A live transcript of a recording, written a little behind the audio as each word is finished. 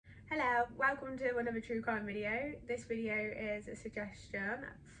Welcome to another true crime video. This video is a suggestion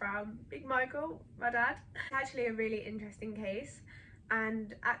from Big Michael, my dad. It's actually a really interesting case,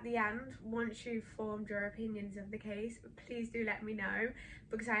 and at the end, once you've formed your opinions of the case, please do let me know,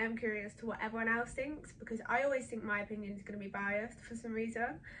 because I am curious to what everyone else thinks, because I always think my opinion is going to be biased for some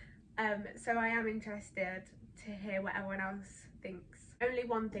reason. So I am interested to hear what everyone else thinks. Only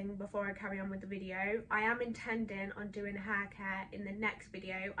one thing before I carry on with the video. I am intending on doing hair care in the next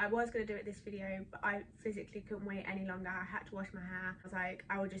video. I was going to do it this video, but I physically couldn't wait any longer. I had to wash my hair. I was like,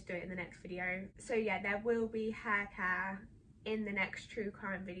 I will just do it in the next video. So yeah, there will be hair care in the next true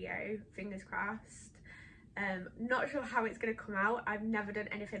crime video, fingers crossed. Not sure how it's going to come out. I've never done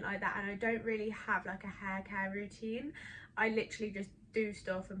anything like that, and I don't really have like a hair care routine. I literally just do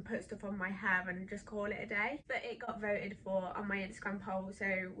stuff and put stuff on my hair and just call it a day. But it got voted for on my Instagram poll,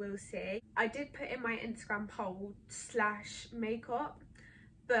 so we'll see. I did put in my Instagram poll / makeup,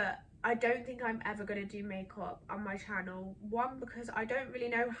 but I don't think I'm ever going to do makeup on my channel. One, because I don't really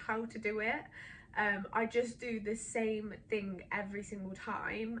know how to do it. I just do the same thing every single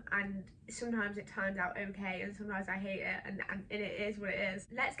time, and sometimes it turns out okay and sometimes I hate it, and it is what it is.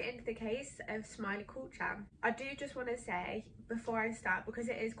 Let's get into the case of Smiley culture. I do just want to say before I start, because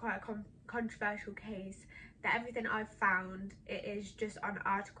it is quite a controversial case, that everything I've found, it is just on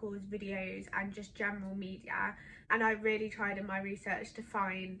articles, videos and just general media, and I really tried in my research to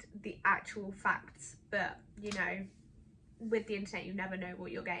find the actual facts, but you know, with the internet you never know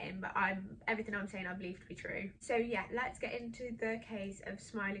what you're getting, but everything I'm saying I believe to be true. So yeah, let's get into the case of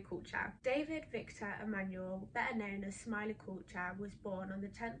Smiley culture. David Victor Emmanuel, better known as Smiley culture, was born on the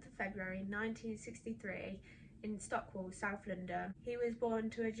 10th of February 1963 in Stockwell, South London. He was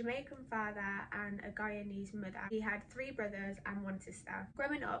born to a Jamaican father and a Guyanese mother. He had 3 brothers and 1 sister.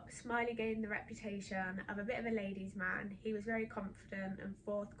 Growing up, Smiley gained the reputation of a bit of a ladies' man. He was very confident and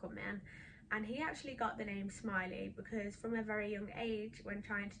forthcoming, and he actually got the name Smiley because from a very young age, when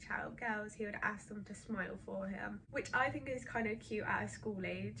trying to chat up girls, he would ask them to smile for him, which I think is kind of cute at a school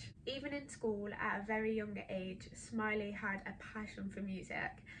age. Even in school, at a very young age, Smiley had a passion for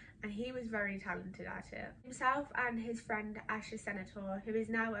music, and he was very talented at it. Himself and his friend Asher Senator, who is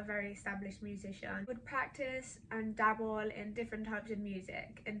now a very established musician, would practice and dabble in different types of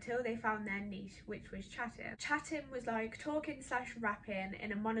music until they found their niche, which was chatting. Chatting was like talking / rapping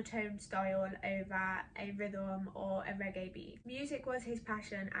in a monotone style over a rhythm or a reggae beat. Music was his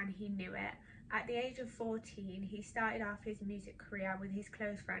passion and he knew it. At the age of 14, he started off his music career with his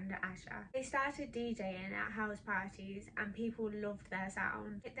close friend Asher. They started DJing at house parties and people loved their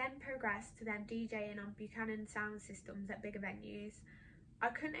sound. It then progressed to them DJing on Buchanan sound systems at bigger venues. I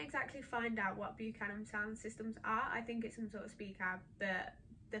couldn't exactly find out what Buchanan sound systems are. I think it's some sort of speaker, but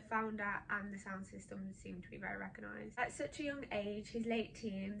the founder and the sound systems seem to be very recognised. At such a young age, his late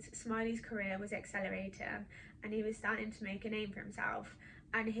teens, Smiley's career was accelerating and he was starting to make a name for himself,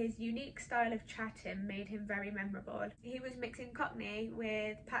 and his unique style of chatting made him very memorable. He was mixing Cockney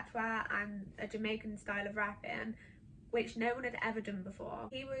with patois and a Jamaican style of rapping, which no one had ever done before.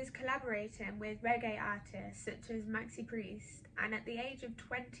 He was collaborating with reggae artists such as Maxi Priest, and at the age of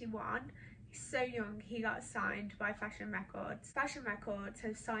 21, so young, he got signed by Fashion Records. Fashion Records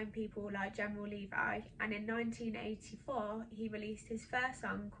has signed people like General Levi, and in 1984 he released his first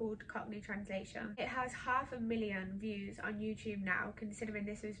song called Cockney Translation. It has 500,000 views on YouTube now, considering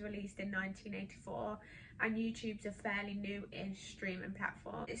this was released in 1984, and YouTube's a fairly new-ish streaming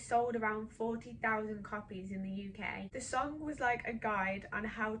platform. It sold around 40,000 copies in the UK. The song was like a guide on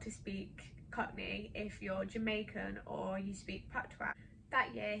how to speak Cockney if you're Jamaican or you speak patois.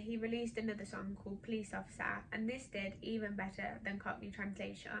 That year, he released another song called Police Officer, and this did even better than Cockney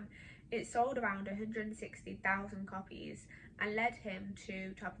Translation. It sold around 160,000 copies and led him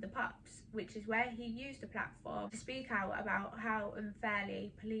to Top of the Pops, which is where he used the platform to speak out about how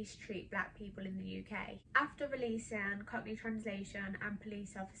unfairly police treat black people in the UK. After releasing Cockney Translation and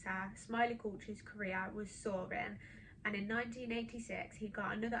Police Officer, Smiley Culture's career was soaring, and in 1986 he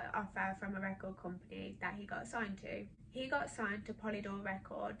got another offer from a record company that he got signed to. He got signed to Polydor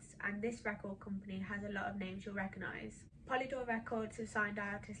Records, and this record company has a lot of names you'll recognise. Polydor Records have signed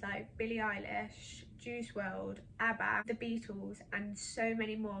artists like Billie Eilish, Juice WRLD, ABBA, The Beatles, and so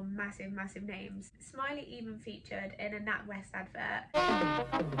many more massive names. Smiley even featured in a NatWest advert.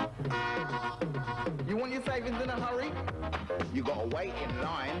 You want your savings in a hurry? You gotta wait in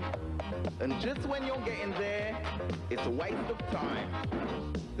line, and just when you're getting there, it's a waste of time.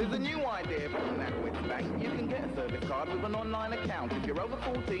 There's a new idea from NatWest Bank. You can get a service card with an online account. If you're over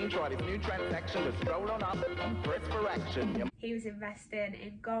 14, try this new transaction, but stroll on up and press for action. He was investing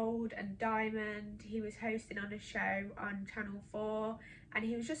in gold and diamond. He was hosting on a show on Channel 4, and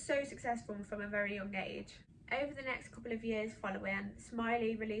he was just so successful from a very young age. Over the next couple of years following,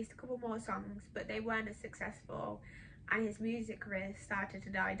 Smiley released a couple more songs, but they weren't as successful, and his music career started to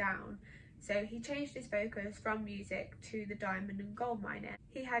die down. So he changed his focus from music to the diamond and gold mining.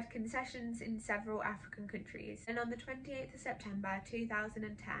 He had concessions in several African countries, and on the 28th of September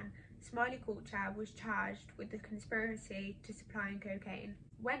 2010, Smiley Culture was charged with the conspiracy to supplying cocaine.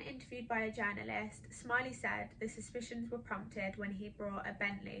 When interviewed by a journalist, Smiley said the suspicions were prompted when he brought a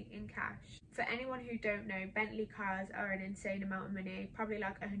Bentley in cash. For anyone who don't know, Bentley cars are an insane amount of money, probably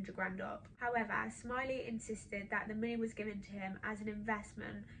like 100 grand up. However, Smiley insisted that the money was given to him as an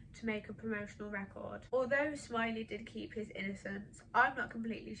investment to make a promotional record. Although Smiley did keep his innocence, I'm not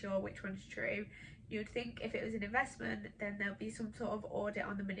completely sure which one's true. You'd think if it was an investment, then there'll be some sort of audit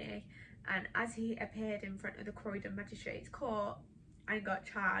on the money, and as he appeared in front of the Croydon Magistrates Court and got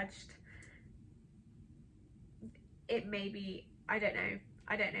charged, it may be, I don't know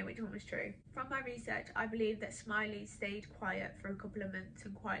which one was true. From my research, I believe that Smiley stayed quiet for a couple of months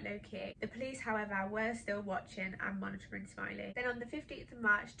and quite low-key. The police, however, were still watching and monitoring Smiley. Then on the 15th of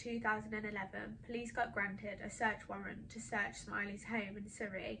March 2011, police got granted a search warrant to search Smiley's home in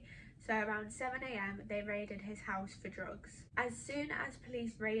Surrey. So around 7 AM, they raided his house for drugs. As soon as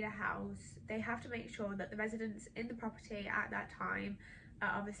police raid a house, they have to make sure that the residents in the property at that time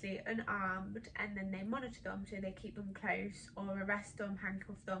are obviously unarmed, and then they monitor them, so they keep them close or arrest them,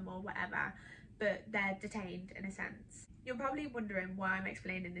 handcuff them or whatever, but they're detained in a sense. You're probably wondering why I'm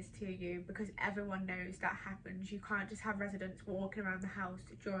explaining this to you, because everyone knows that happens. You can't just have residents walking around the house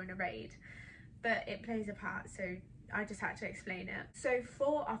during a raid, but it plays a part, so I just had to explain it. So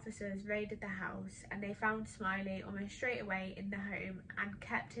 4 officers raided the house and they found Smiley almost straight away in the home and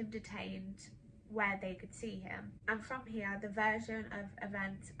kept him detained where they could see him. And from here, the version of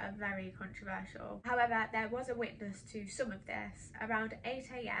events are very controversial. However, there was a witness to some of this. Around 8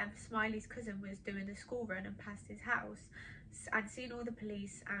 AM, Smiley's cousin was doing the school run and passed his house and seen all the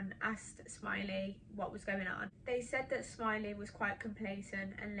police and asked Smiley what was going on. They said that Smiley was quite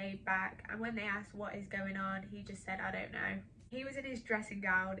complacent and laid back, and when they asked what is going on, he just said, I don't know. He was in his dressing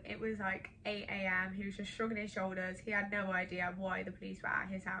gown. It was like 8 AM. He was just shrugging his shoulders. He had no idea why the police were at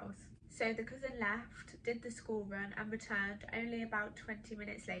his house. So the cousin left, did the school run and returned only about 20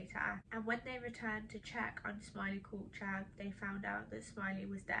 minutes later. And when they returned to check on Smiley Culture, they found out that Smiley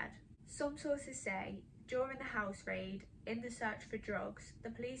was dead. Some sources say during the house raid, in the search for drugs,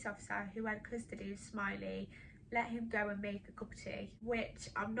 the police officer who had custody of Smiley let him go and make a cup of tea, which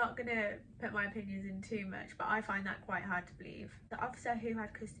I'm not going to put my opinions in too much, but I find that quite hard to believe. The officer who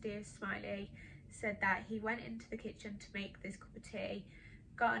had custody of Smiley said that he went into the kitchen to make this cup of tea,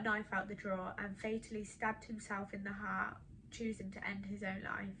 got a knife out the drawer and fatally stabbed himself in the heart, choosing to end his own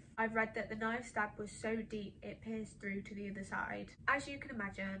life. I've read that the knife stab was so deep it pierced through to the other side. As you can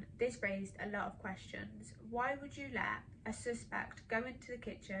imagine, this raised a lot of questions. Why would you let a suspect go into the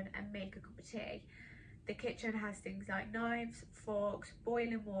kitchen and make a cup of tea? The kitchen has things like knives, forks,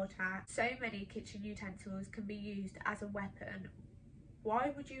 boiling water. So many kitchen utensils can be used as a weapon.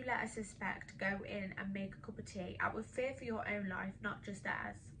 Why would you let a suspect go in and make a cup of tea out of fear for your own life, not just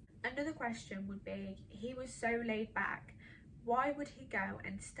theirs? Another question would be, he was so laid back. Why would he go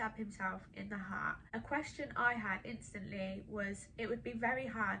and stab himself in the heart? A question I had instantly was, it would be very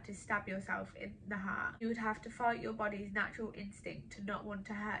hard to stab yourself in the heart. You would have to fight your body's natural instinct to not want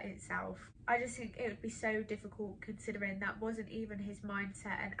to hurt itself. I just think it would be so difficult, considering that wasn't even his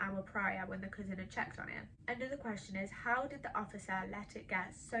mindset an hour prior when the cousin had checked on him. Another question is, how did the officer let it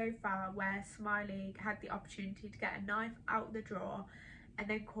get so far where Smiley had the opportunity to get a knife out the drawer and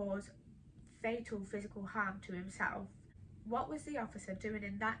then cause fatal physical harm to himself? What was the officer doing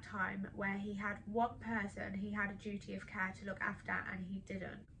in that time where he had one person he had a duty of care to look after and he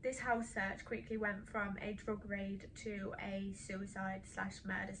didn't? This house search quickly went from a drug raid to a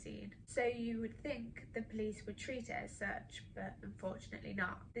suicide/murder scene. So you would think the police would treat it as such, but unfortunately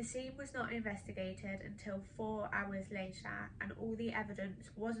not. The scene was not investigated until 4 hours later, and all the evidence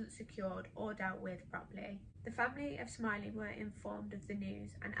wasn't secured or dealt with properly. The family of Smiley were informed of the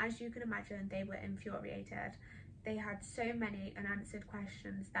news, and as you can imagine, they were infuriated. They had so many unanswered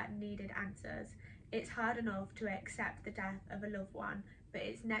questions that needed answers. It's hard enough to accept the death of a loved one, but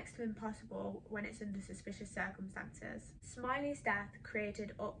it's next to impossible when it's under suspicious circumstances. Smiley's death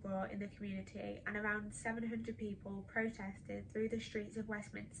created uproar in the community, and around 700 people protested through the streets of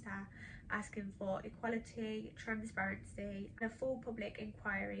Westminster, asking for equality, transparency, and a full public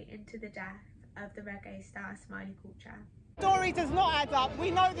inquiry into the death of the reggae star Smiley Culture. Story does not add up. We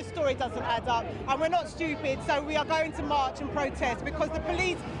know the story doesn't add up, and we're not stupid, so we are going to march and protest because the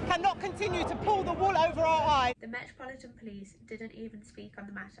police cannot continue to pull the wool over our eyes. The Metropolitan Police didn't even speak on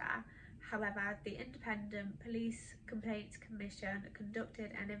the matter. However, the Independent Police Complaints Commission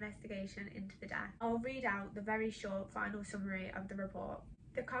conducted an investigation into the death. I'll read out the very short final summary of the report.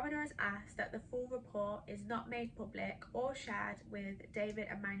 The coroner has asked that the full report is not made public or shared with David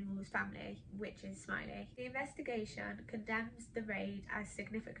Emanuel's family, which is Smiley. The investigation condemns the raid as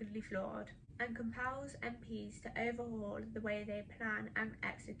significantly flawed and compels MPs to overhaul the way they plan and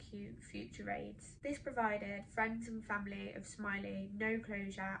execute future raids. This provided friends and family of Smiley no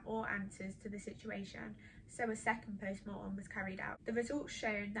closure or answers to the situation, so a second post-mortem was carried out. The results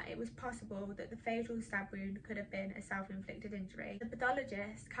shown that it was possible that the fatal stab wound could have been a self-inflicted injury. The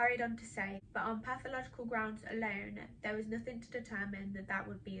pathologist carried on to say, but on pathological grounds alone, there was nothing to determine that that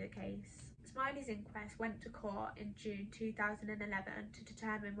would be the case. Smiley's inquest went to court in June 2011 to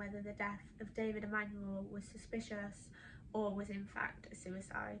determine whether the death of David Emanuel was suspicious or was in fact a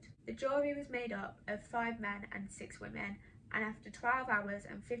suicide. The jury was made up of 5 men and 6 women, and after 12 hours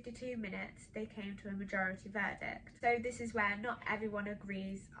and 52 minutes they came to a majority verdict. So this is where not everyone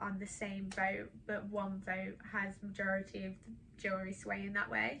agrees on the same vote, but one vote has majority of the jury swaying that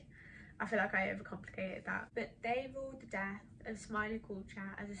way. I feel like I overcomplicated that. But they ruled the death of Smiley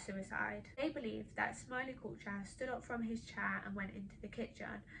Culture as a suicide. They believed that Smiley Culture stood up from his chair and went into the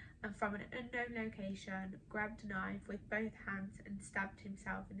kitchen, and from an unknown location grabbed a knife with both hands and stabbed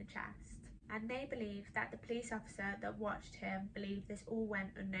himself in the chest. And they believe that the police officer that watched him believed this all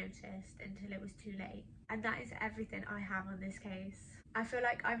went unnoticed until it was too late. And that is everything I have on this case. I feel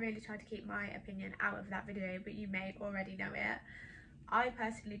like I really tried to keep my opinion out of that video, but you may already know it. I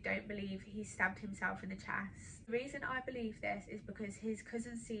personally don't believe he stabbed himself in the chest. The reason I believe this is because his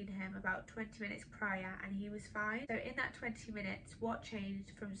cousin seen him about 20 minutes prior and he was fine. So in that 20 minutes, what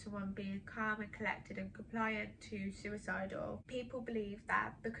changed from someone being calm and collected and compliant to suicidal? People believe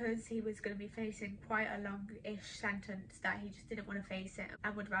that because he was going to be facing quite a long-ish sentence that he just didn't want to face it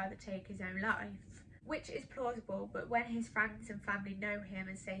and would rather take his own life. Which is plausible, but when his friends and family know him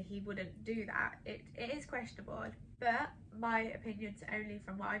and say he wouldn't do that, it is questionable. But my opinion's only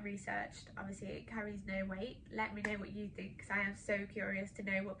from what I researched. Obviously it carries no weight. Let me know what you think, because I am so curious to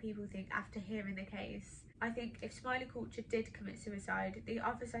know what people think after hearing the case. I think if Smiley Culture did commit suicide, the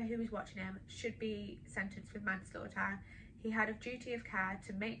officer who was watching him should be sentenced with manslaughter. He had a duty of care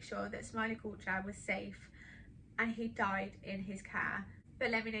to make sure that Smiley Culture was safe, and he died in his care. But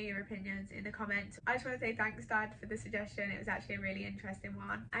let me know your opinions in the comments. I just want to say thanks, Dad, for the suggestion. It was actually a really interesting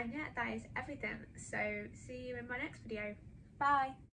one. And yeah, that is everything. So see you in my next video. Bye.